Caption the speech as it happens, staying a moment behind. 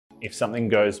If something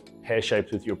goes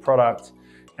pear-shaped with your product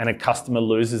and a customer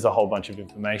loses a whole bunch of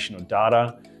information or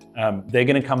data, they're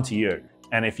going to come to you.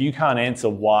 And if you can't answer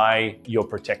why you're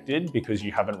protected because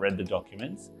you haven't read the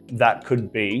documents, that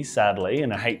could be, sadly,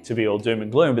 and I hate to be all doom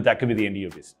and gloom, but that could be the end of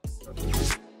your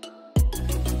business.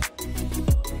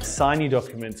 Sign your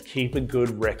documents, keep a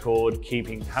good record,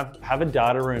 have a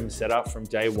data room set up from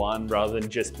day one rather than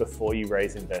just before you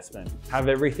raise investment. Have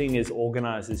everything as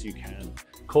organized as you can.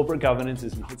 Corporate governance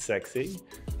is not sexy,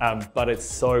 but it's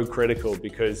so critical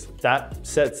because that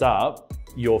sets up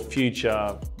your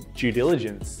future due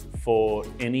diligence for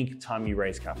any time you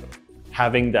raise capital.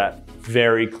 Having that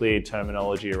very clear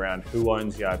terminology around who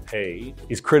owns the IP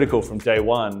is critical from day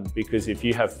one, because if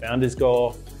you have founders go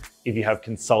off, if you have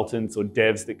consultants or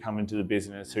devs that come into the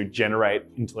business who generate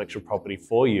intellectual property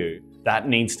for you, that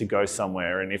needs to go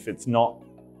somewhere. And if it's not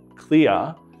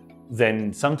clear,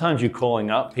 then sometimes you're calling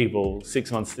up people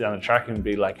 6 months down the track and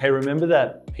be like, hey, remember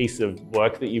that piece of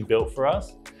work that you built for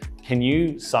us? Can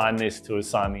you sign this to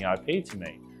assign the IP to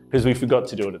me? Because we forgot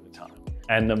to do it at the time.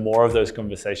 And the more of those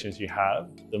conversations you have,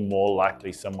 the more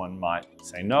likely someone might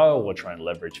say no or try and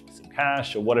leverage for some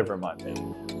cash or whatever it might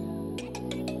be.